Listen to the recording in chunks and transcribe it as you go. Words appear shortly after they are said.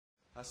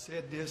I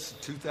said this in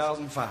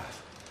 2005.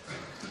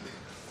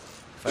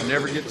 If I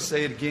never get to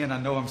say it again,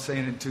 I know I'm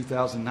saying it in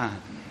 2009.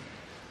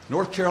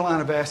 North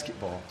Carolina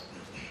basketball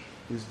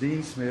is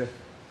Dean Smith,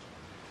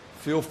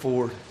 Phil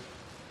Ford,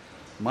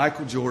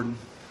 Michael Jordan,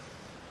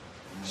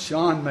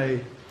 Sean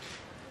May,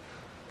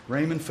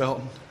 Raymond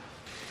Felton,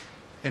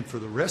 and for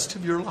the rest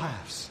of your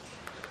lives,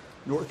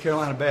 North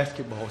Carolina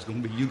basketball is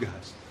going to be you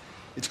guys.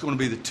 It's going to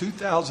be the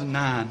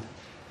 2009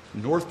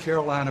 North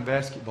Carolina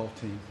basketball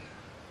team,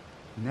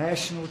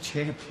 national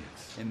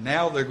champions. And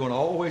now they're going to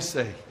always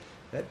say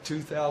that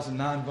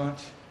 2009 bunch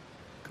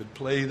could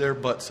play their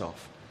butts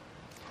off.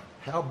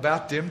 How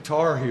about them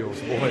Tar Heels,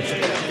 boys?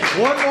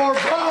 One more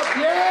bump,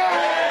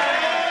 yeah!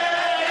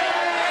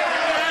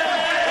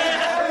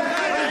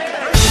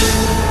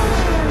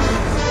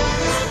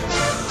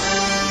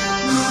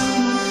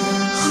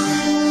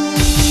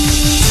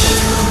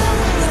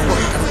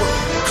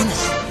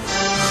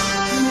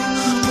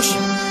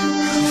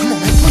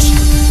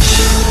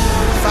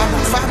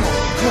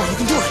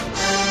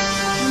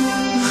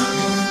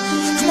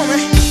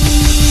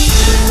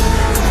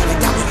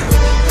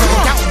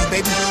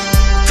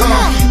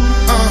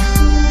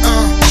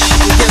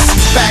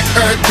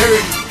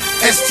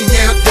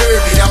 STL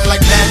Derby, I'm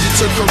like Magic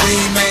to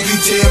Kareem, man, you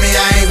tell me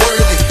I ain't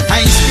worthy.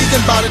 I ain't speaking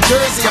about a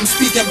jersey, I'm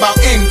speaking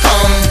about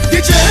income.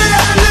 Get your head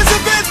out,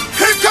 Elizabeth,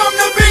 here come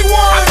the big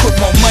one. I put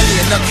more money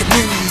in the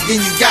community than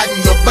you got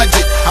in your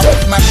budget. I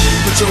want my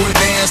put your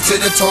advance to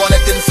the toilet,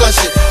 then flush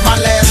it. My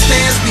last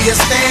stance be a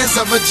stance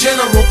of a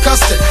General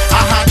Custard.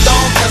 I hot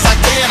dog cause I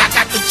can, I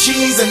got the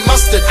cheese and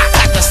mustard. I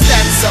got the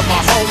stats of a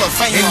Hall of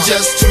Fame in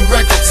just 2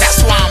 records.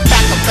 That's why I'm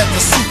back up at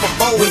the Super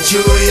Bowl with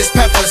Julius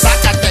Peppers. I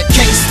got that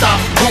can't stop,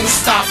 won't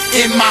stop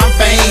in my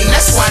veins.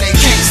 That's why they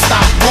can't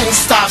stop, won't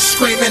stop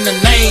screaming the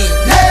name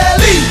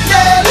Nelly,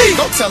 Nelly.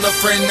 Go tell a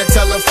friend to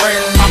tell a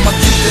friend, I'ma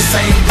keep the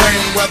same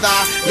grin whether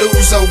I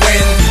lose or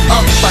win.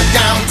 Up or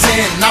down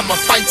 10, I'ma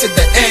fight to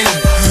the end.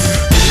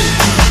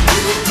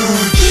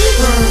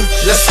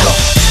 Let's go.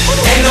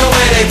 Ain't no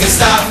way they can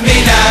stop me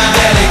now,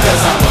 Daddy,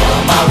 cause I'm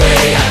on my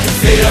way. I can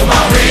feel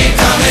my ring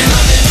coming.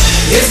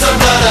 It's the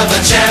blood of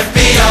a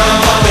champion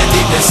pumping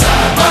deep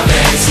inside my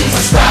veins. Too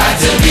much pride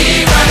to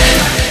be running.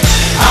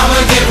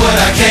 I'ma get what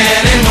I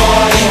can and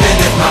more, even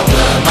if my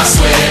blood, my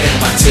sweat, and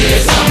my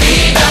tears don't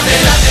mean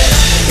nothing.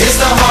 It's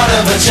the heart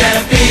of a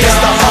champion. It's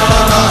the heart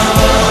of a,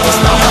 it's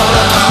the heart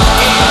of a.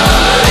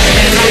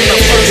 And I'm the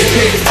first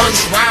pick,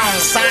 first round,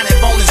 signing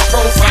bonus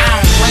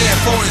profound, playing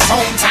for his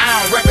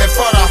hometown, repping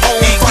for the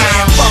home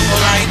crowd.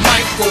 Buckle like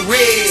Michael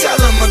Red. Tell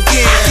him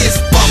again,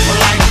 it's buckle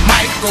like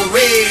Michael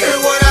Red.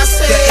 Hear what I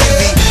said?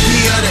 The MVP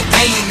of the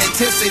game,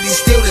 intensity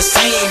still the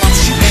same. I'm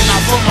shooting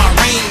out from my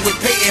ring with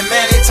Peyton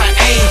Manning to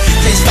aim.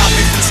 Can't stop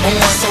me from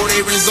scoring, so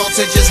they result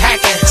to just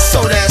hacking.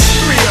 So that's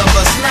 3 of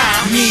us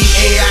now, me,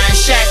 AI, and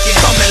Shaqin'.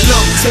 Come and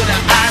look to the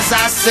eyes,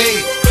 I say,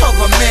 of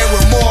a man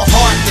with more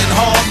heart than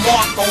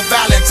Hallmark on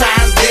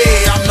Valentine's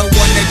Day. I'm the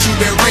one that you've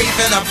been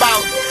raving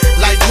about,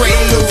 like Ray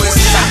Lewis.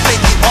 I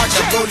think you ought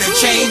to go and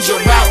change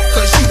your route,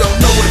 cause you don't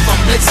know if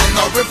I'm blitzing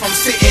or if I'm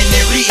sitting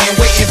there eating,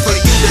 waiting for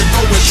you to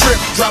go and trip,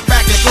 drop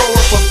back and throw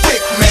up a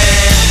pick,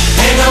 man.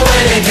 Ain't no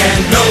way they can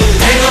do,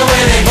 ain't no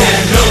way they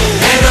can do,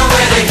 ain't no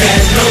way they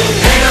can do,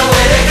 ain't no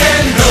way they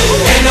can do,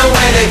 ain't no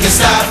way they can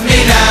stop me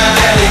now,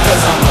 Daddy,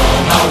 cause I'm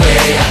on my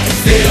way. I can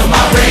feel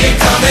my ring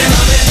coming.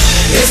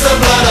 It's the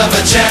blood of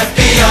a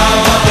champion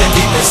pumping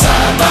deep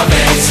inside my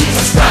veins. Too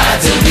much pride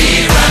to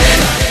be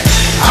running.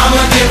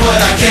 I'ma get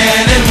what I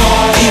can and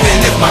more, even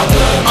if my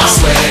blood, my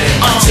sweat, and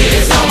my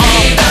tears don't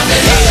mean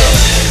nothing.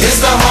 It's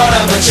the heart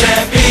of a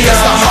champion.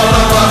 It's the heart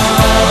of a,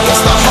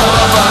 it's the heart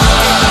of a.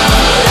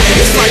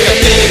 It's like a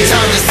big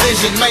time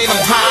decision made on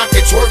how I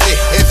could twerk it.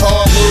 If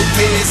hard work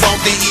pays off,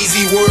 the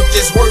easy work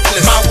is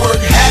worthless. My work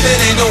habit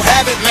ain't no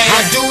habit, man.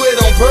 I do it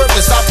on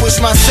purpose. I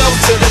push myself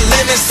to the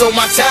limit so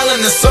my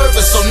talent is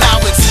surface. So now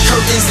it's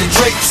curtains and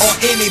drapes on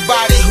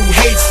anybody who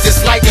hates,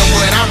 disliking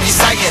what I'm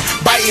reciting,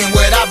 biting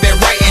what I've been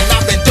writing.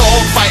 I've been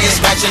dog fighting,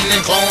 scratching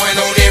and clawing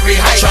on every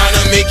height, trying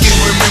to make you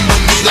remember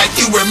me like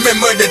you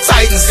remember the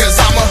Titans, cause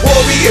I'm a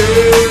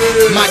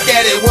warrior. My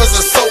daddy was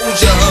a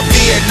soldier, a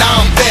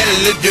Vietnam vet, a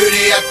little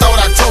dirty. I thought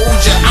I told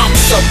ya I'm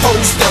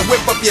supposed to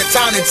whip up your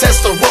town and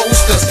test the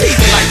roasters,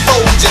 eating like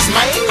Folgers,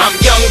 man. I'm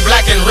young,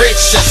 black, and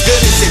rich, as good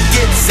as it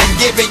gets, and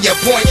giving your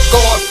point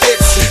guard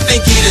fits.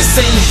 Think he the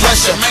same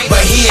pressure,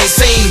 but he ain't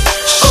seen.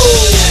 Oh,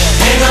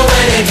 ain't no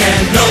way they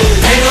can do,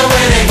 ain't no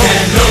way they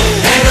can do,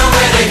 ain't no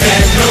way they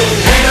can do,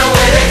 ain't no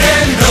way they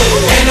can do,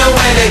 ain't no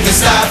way they can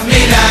stop me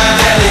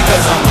now, Daddy,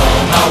 cause I'm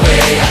on my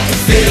way. I can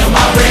feel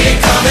my ring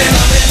coming.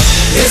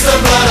 It's the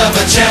blood of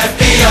a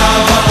champion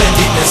pumping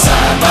deep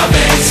inside my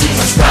veins. Too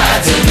much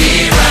pride to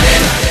be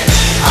running.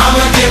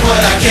 I'ma get what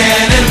I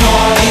can and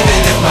more, even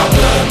if my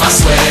blood, my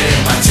sweat,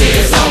 and my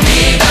tears don't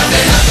mean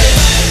nothing.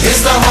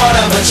 It's the heart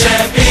of a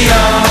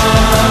champion.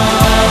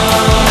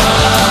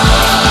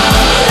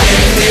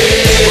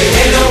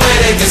 Ain't no way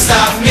they can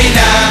stop me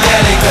now,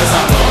 Daddy, cause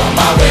I'm on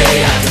my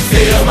way. I can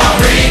feel my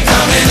ring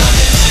coming.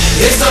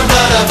 It's the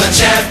blood of a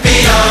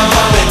champion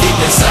pumping deep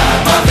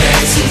inside my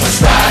veins. Too much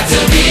pride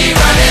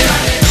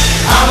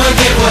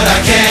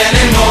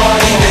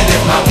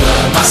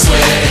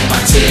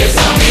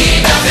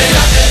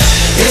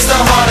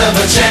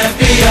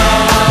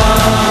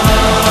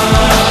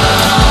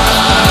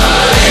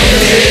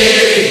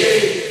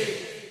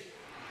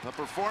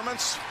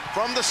performance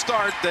from the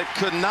start that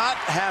could not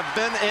have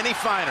been any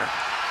finer.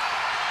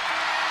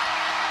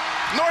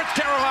 North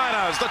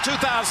Carolina is the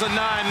 2009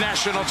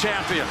 national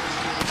champion.